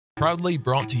Proudly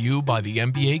brought to you by the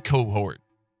MBA cohort.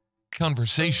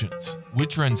 Conversations with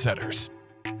Trendsetters.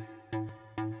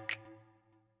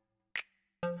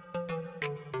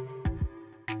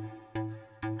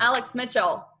 Alex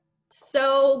Mitchell,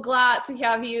 so glad to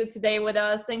have you today with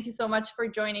us. Thank you so much for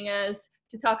joining us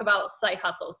to talk about side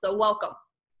hustles. So welcome.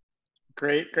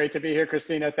 Great to be here,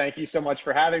 Christina. Thank you so much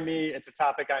for having me. It's a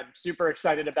topic I'm super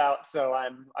excited about, so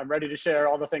I'm ready to share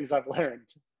all the things I've learned.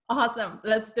 Awesome.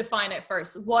 Let's define it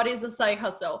first. What is a side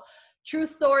hustle? True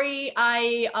story,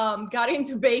 I got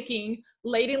into baking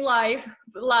late in life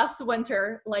last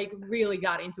winter, like really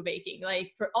got into baking,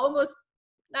 like for almost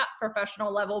not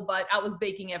professional level, but I was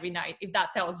baking every night, if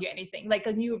that tells you anything, like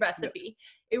a new recipe.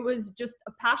 It was just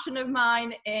a passion of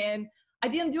mine, and I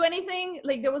didn't do anything,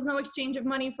 like there was no exchange of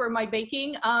money for my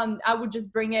baking. I would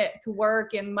just bring it to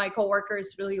work and my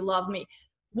coworkers really loved me.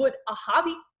 Would a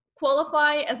hobby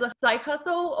qualify as a side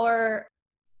hustle or?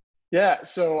 Yeah,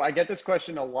 so I get this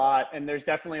question a lot, and there's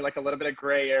definitely like a little bit of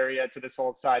gray area to this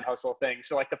whole side hustle thing.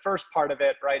 So like the first part of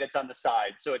it, right, it's on the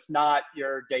side. So it's not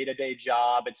your day-to-day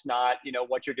job. It's not,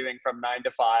 what you're doing from 9 to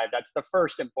 5. That's the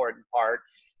first important part.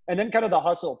 And then kind of the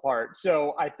hustle part.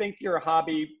 So I think your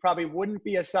hobby probably wouldn't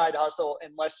be a side hustle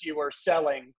unless you were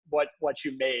selling what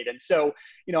you made. And so,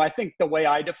 I think the way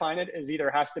I define it is either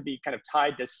has to be kind of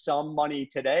tied to some money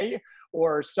today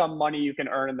or some money you can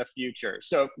earn in the future.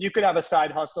 So you could have a side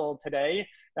hustle today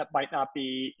that might not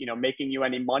be, making you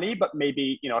any money, but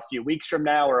maybe, a few weeks from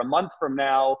now or a month from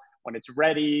now, when it's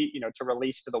ready, to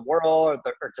release to the world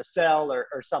or to sell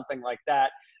or something like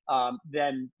that,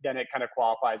 then it kind of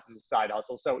qualifies as a side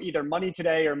hustle. So either money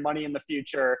today or money in the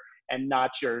future, and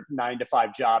not your 9 to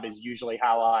 5 job is usually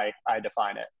how I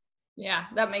define it. Yeah,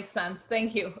 that makes sense.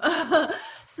 Thank you.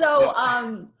 So,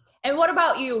 and what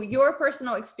about you, your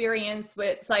personal experience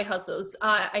with side hustles?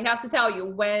 I have to tell you,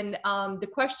 when the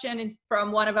question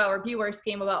from one of our viewers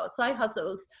came about side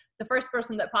hustles, the first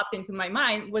person that popped into my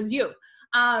mind was you,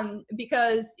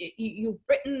 because you've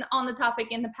written on the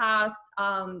topic in the past.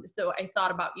 So I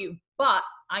thought about you, but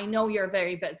I know you're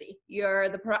very busy. You're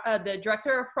the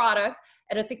director of product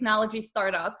at a technology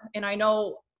startup, and I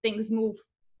know things move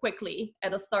quickly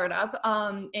at a startup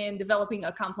in developing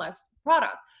a complex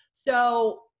product.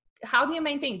 So how do you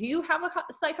maintain? Do you have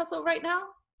a side hustle right now?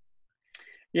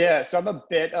 Yeah, so I'm a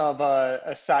bit of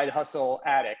a side hustle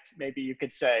addict, maybe you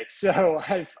could say. So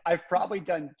I've probably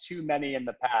done too many in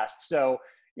the past. So,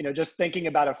 just thinking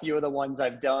about a few of the ones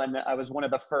I've done, I was one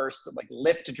of the first like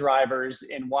Lyft drivers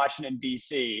in Washington,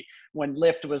 D.C. when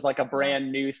Lyft was like a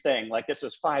brand new thing. Like this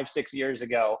was 5-6 years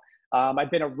ago.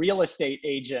 I've been a real estate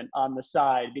agent on the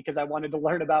side because I wanted to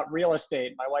learn about real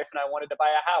estate. My wife and I wanted to buy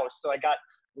a house, so I got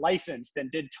licensed and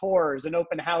did tours and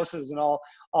open houses and all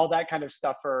that kind of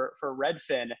stuff for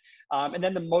Redfin. And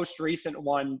then the most recent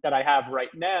one that I have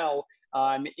right now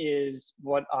is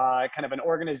what kind of an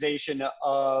organization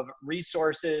of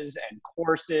resources and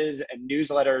courses and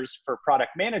newsletters for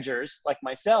product managers like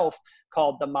myself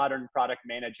called the Modern Product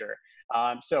Manager.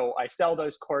 So I sell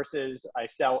those courses, I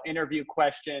sell interview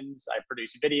questions, I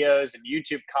produce videos and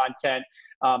YouTube content.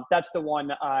 That's the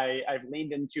one I've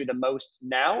leaned into the most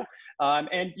now.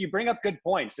 And you bring up good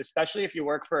points, especially if you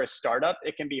work for a startup.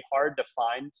 It can be hard to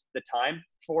find the time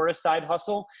for a side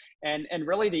hustle. And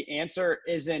really the answer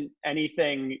isn't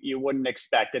anything you wouldn't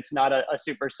expect. It's not a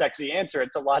super sexy answer.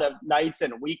 It's a lot of nights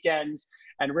and weekends.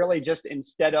 And really just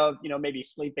instead of, maybe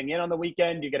sleeping in on the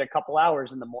weekend, you get a couple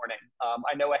hours in the morning.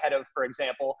 I know for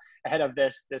example, ahead of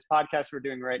this podcast we're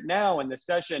doing right now in this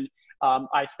session,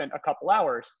 I spent a couple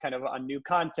hours kind of on new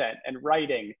content and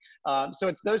writing. So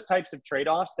it's those types of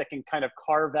trade-offs that can kind of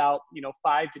carve out,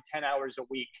 5 to 10 hours a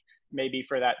week, maybe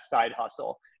for that side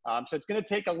hustle. So it's going to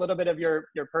take a little bit of your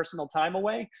personal time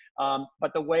away.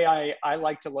 But the way I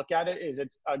like to look at it is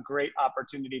it's a great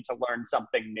opportunity to learn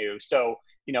something new. So,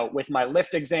 with my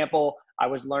Lyft example, I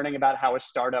was learning about how a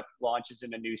startup launches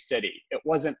in a new city. It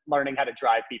wasn't learning how to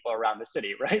drive people around the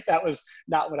city, right? That was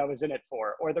not what I was in it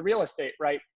for. Or the real estate,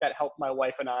 right? That helped my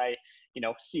wife and I,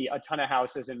 see a ton of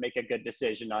houses and make a good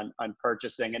decision on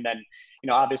purchasing. And then,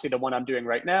 obviously the one I'm doing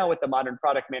right now with the Modern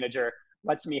Product Manager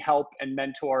lets me help and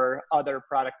mentor other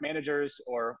product managers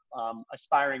or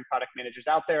aspiring product managers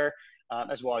out there,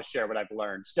 as well as share what I've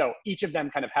learned. So each of them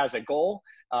kind of has a goal,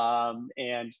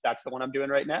 and that's the one I'm doing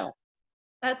right now.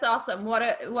 That's awesome. What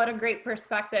a great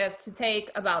perspective to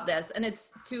take about this. And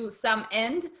it's to some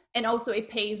end, and also it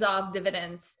pays off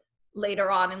dividends later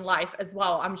on in life as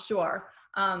well, I'm sure.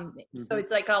 So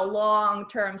it's like a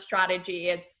long-term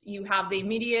strategy. You have the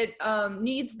immediate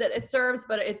needs that it serves,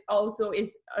 but it also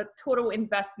is a total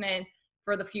investment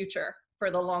for the future for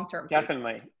the long-term future.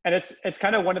 Definitely. And it's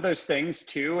kind of one of those things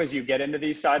too, as you get into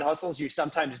these side hustles, you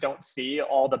sometimes don't see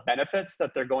all the benefits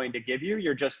that they're going to give you.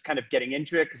 You're just kind of getting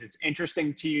into it because it's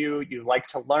interesting to you. You like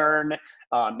to learn.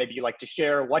 Maybe you like to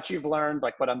share what you've learned,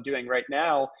 like what I'm doing right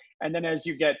now. And then as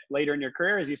you get later in your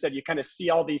career, as you said, you kind of see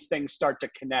all these things start to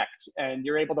connect, and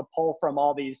you're able to pull from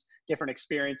all these different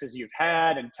experiences you've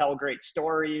had and tell great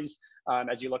stories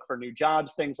as you look for new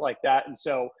jobs, things like that. And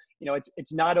so, you know,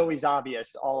 it's not always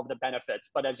obvious, all of the benefits,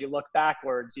 but as you look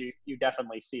backwards, you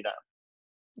definitely see them.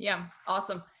 Yeah,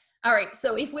 awesome. All right,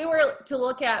 so if we were to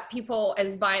look at people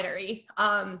as binary,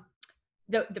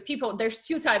 the people, there's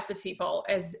two types of people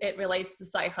as it relates to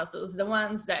side hustles: the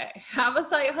ones that have a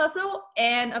side hustle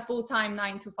and a full-time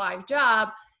 9-to-5 job,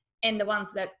 and the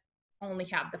ones that only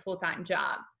have the full-time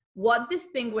job. What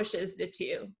distinguishes the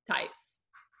two types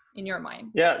in your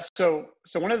mind? Yeah. So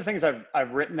one of the things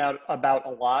I've written out about a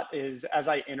lot is, as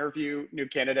I interview new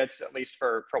candidates, at least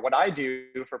for what I do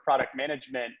for product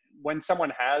management, when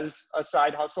someone has a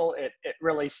side hustle, it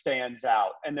really stands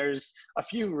out. And there's a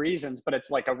few reasons, but it's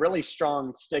like a really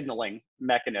strong signaling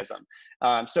mechanism.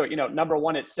 So, you know, number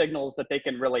one, it signals that they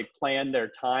can really plan their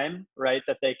time, right?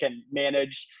 That they can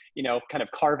manage, you know, kind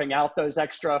of carving out those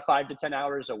extra 5 to 10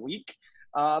 hours a week.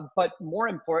 But more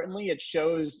importantly, it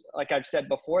shows, like I've said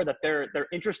before, that they're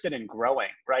interested in growing,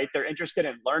 right? They're interested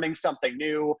in learning something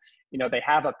new. You know, they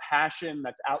have a passion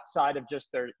that's outside of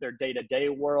just their day-to-day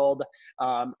world,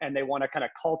 and they want to kind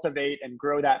of cultivate and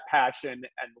grow that passion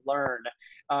and learn.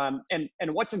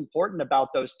 And what's important about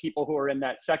those people who are in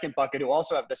that second bucket who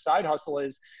also have the side hustle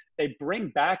is they bring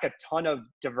back a ton of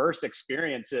diverse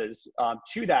experiences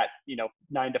to that, you know,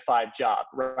 9-to-5 job,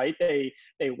 right? They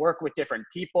work with different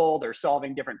people, they're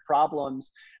solving different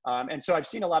problems. And so I've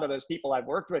seen a lot of those people I've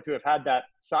worked with who have had that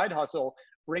side hustle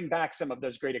bring back some of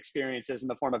those great experiences in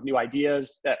the form of new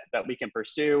ideas that we can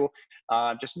pursue,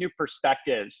 just new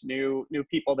perspectives, new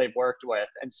people they've worked with.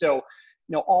 And so,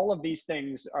 you know, all of these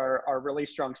things are really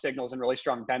strong signals and really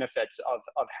strong benefits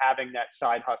of having that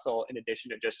side hustle in addition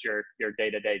to just your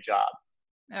day-to-day job.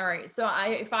 All right. So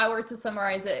if I were to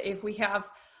summarize it, if we have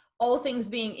all things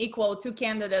being equal, two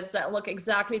candidates that look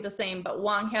exactly the same, but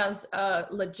one has a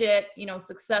legit, you know,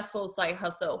 successful side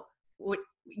hustle,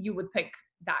 you would pick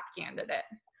that candidate?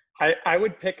 I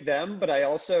would pick them, but I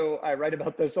write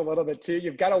about this a little bit too.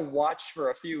 You've got to watch for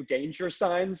a few danger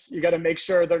signs. You got to make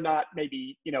sure they're not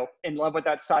maybe, you know, in love with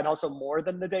that side hustle more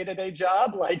than the day-to-day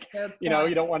job. Like, you know,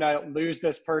 you don't want to lose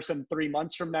this person 3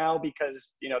 months from now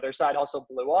because, you know, their side hustle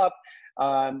blew up.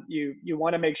 You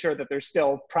want to make sure that they're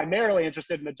still primarily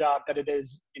interested in the job, that it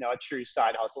is, you know, a true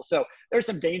side hustle. So there's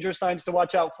some danger signs to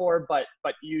watch out for, but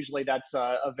usually that's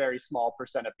a very small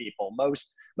percent of people.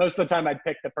 Most of the time I'd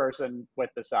pick the person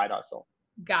with the side hustle.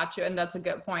 Gotcha. And that's a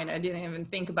good point. I didn't even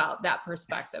think about that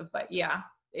perspective, but yeah,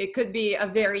 it could be a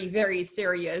very, very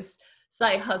serious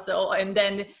side hustle. And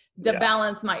then the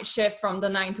balance might shift from the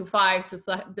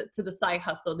 9-to-5 to the side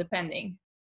hustle, depending.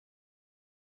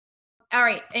 All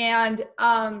right. And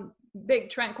big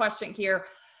trend question here.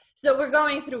 So we're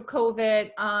going through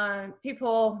COVID.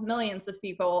 Millions of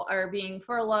people are being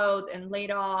furloughed and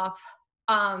laid off.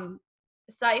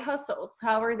 Side hustles,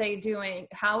 how are they doing?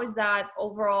 How is that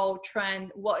overall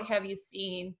trend? What have you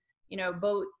seen, you know,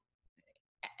 both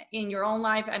in your own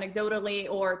life anecdotally,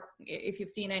 or if you've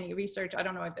seen any research? I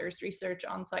don't know if there's research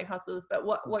on side hustles, but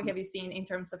what have you seen in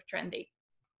terms of trending?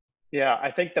 Yeah,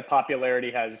 I think the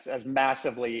popularity has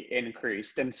massively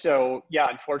increased. And so, yeah,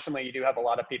 unfortunately, you do have a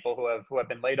lot of people who have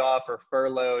been laid off or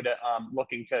furloughed,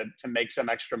 looking to make some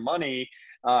extra money,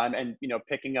 and, you know,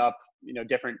 picking up, you know,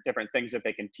 different things that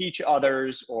they can teach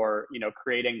others, or, you know,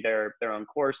 creating their own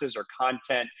courses or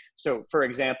content. So, for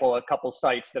example, a couple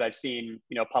sites that I've seen,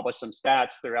 you know, publish some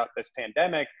stats throughout this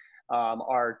pandemic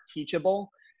are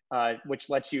Teachable, which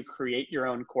lets you create your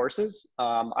own courses.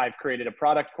 I've created a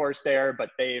product course there, but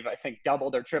they've, I think,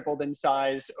 doubled or tripled in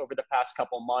size over the past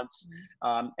couple months.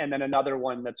 And then another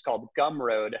one that's called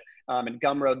Gumroad. And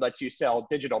Gumroad lets you sell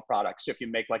digital products. So if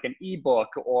you make like an ebook,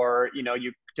 or, you know,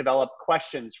 you develop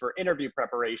questions for interview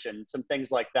preparation, some things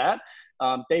like that,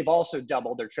 they've also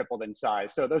doubled or tripled in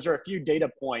size. So those are a few data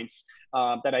points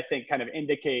that I think kind of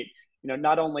indicate, you know,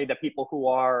 not only the people who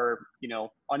are, you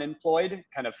know, unemployed,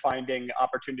 kind of finding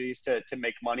opportunities to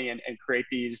make money and create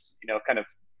these, you know, kind of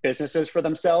businesses for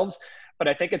themselves, but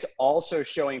I think it's also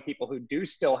showing people who do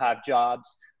still have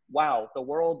jobs, wow, the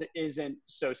world isn't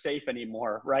so safe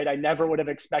anymore, right? I never would have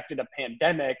expected a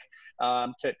pandemic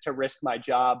to risk my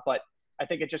job, but I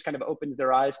think it just kind of opens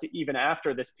their eyes to, even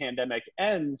after this pandemic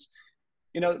ends,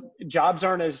 jobs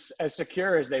aren't as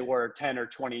secure as they were 10 or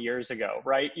 20 years ago,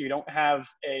 right? You don't have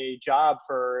a job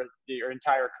for your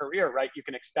entire career, right? You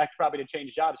can expect probably to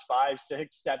change jobs 5,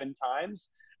 6, 7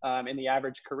 times in the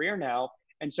average career now.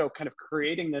 And so kind of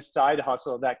creating this side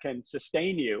hustle that can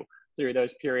sustain you through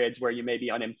those periods where you may be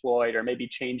unemployed or maybe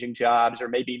changing jobs or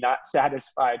maybe not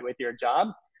satisfied with your job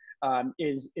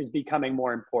is becoming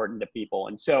more important to people.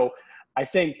 And so I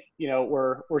think,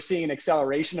 we're seeing an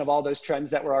acceleration of all those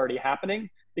trends that were already happening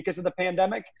because of the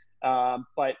pandemic.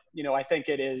 But, I think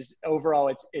it is overall,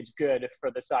 it's good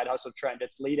for the side hustle trend.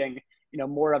 It's leading,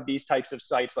 more of these types of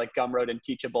sites like Gumroad and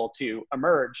Teachable to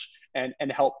emerge and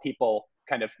help people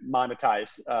kind of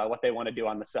monetize what they want to do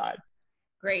on the side.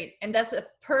 Great. And that's a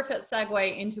perfect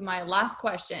segue into my last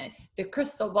question, the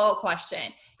crystal ball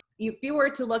question. If you were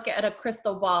to look at a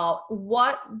crystal ball,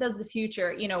 what does the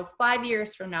future, 5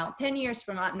 years from now, 10 years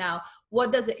from now,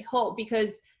 what does it hold?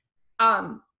 Because,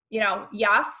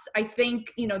 yes, I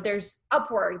think, there's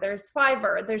Upwork, there's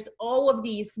Fiverr, there's all of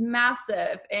these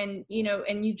massive, and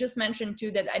you just mentioned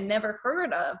too that I never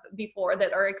heard of before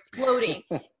that are exploding.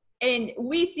 And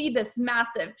we see this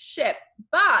massive shift.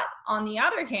 But on the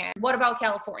other hand, what about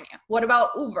California? What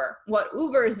about Uber? What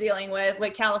Uber is dealing with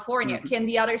California? Mm-hmm. Can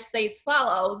the other states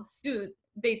follow suit?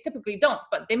 They typically don't,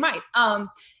 but they might.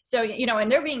 So,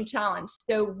 and they're being challenged.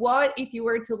 So what if you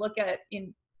were to look at,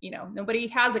 nobody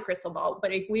has a crystal ball,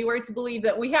 but if we were to believe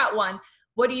that we had one,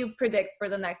 what do you predict for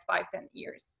the next 5-10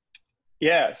 years?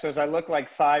 Yeah, so as I look like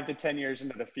 5 to 10 years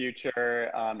into the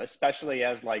future, especially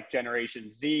as like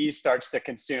Generation Z starts to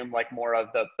consume like more of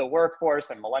the workforce,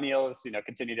 and millennials,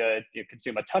 continue to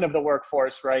consume a ton of the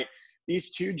workforce, right?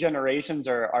 These two generations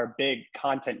are big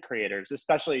content creators,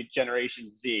 especially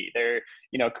Generation Z. They're,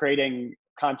 creating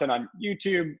content on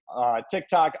YouTube,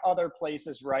 TikTok, other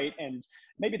places, right? And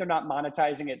maybe they're not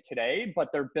monetizing it today, but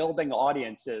they're building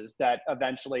audiences that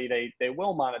eventually they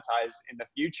will monetize in the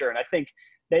future. And I think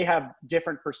they have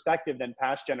different perspective than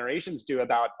past generations do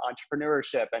about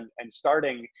entrepreneurship and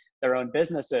starting their own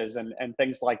businesses and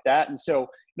things like that. And so,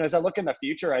 as I look in the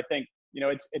future, I think,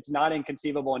 it's not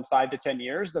inconceivable in 5 to 10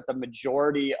 years that the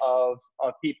majority of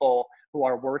people who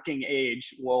are working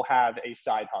age will have a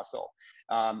side hustle.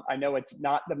 I know it's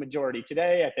not the majority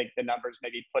today. I think the numbers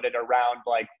maybe put it around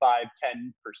like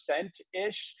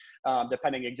 5-10%-ish,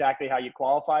 depending exactly how you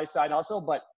qualify side hustle.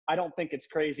 But I don't think it's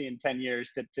crazy in 10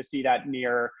 years to see that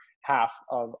near half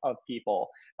of people,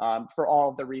 for all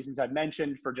of the reasons I've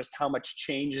mentioned, for just how much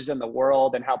change is in the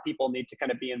world and how people need to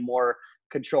kind of be in more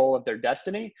control of their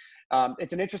destiny.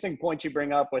 It's an interesting point you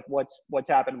bring up with what's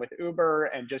happened with Uber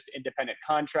and just independent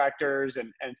contractors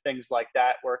and things like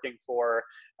that working for,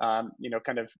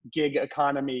 kind of gig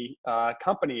economy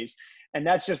companies. And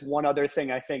that's just one other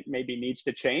thing I think maybe needs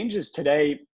to change is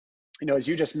today, as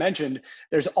you just mentioned,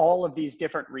 there's all of these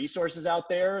different resources out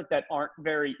there that aren't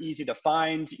very easy to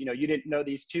find. You didn't know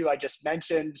these two I just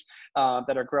mentioned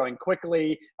that are growing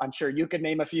quickly. I'm sure you could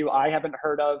name a few I haven't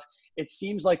heard of. It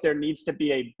seems like there needs to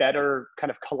be a better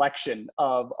kind of collection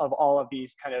of all of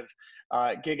these kind of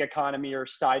gig economy or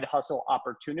side hustle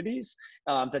opportunities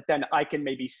that then I can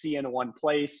maybe see in one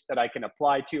place that I can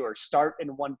apply to, or start in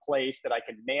one place that I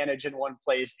can manage in one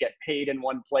place, get paid in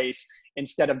one place,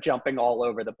 instead of jumping all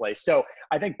over the place. So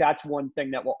I think that's one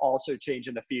thing that will also change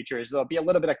in the future, is there'll be a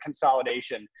little bit of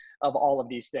consolidation of all of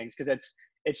these things, because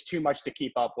it's too much to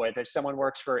keep up with. If someone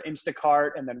works for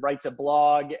Instacart and then writes a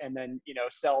blog and then,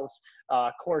 sells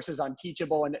courses on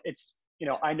Teachable, and it's,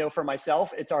 I know for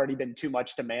myself, it's already been too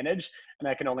much to manage, and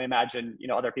I can only imagine,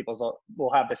 other people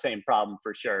will have the same problem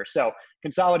for sure. So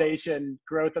consolidation,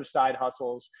 growth of side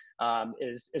hustles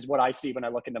is what I see when I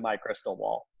look into my crystal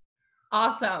ball.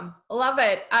 Awesome. Love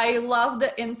it. I love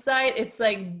the insight. It's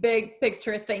like big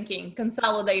picture thinking,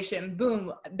 consolidation,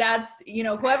 boom. That's,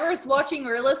 whoever's watching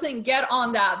or listening, get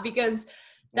on that, because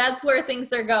that's where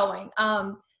things are going.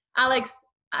 Alex,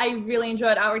 I really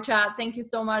enjoyed our chat. Thank you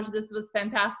so much. This was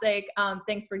fantastic.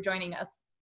 Thanks for joining us.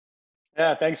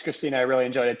 Yeah, thanks, Christina. I really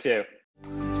enjoyed it too.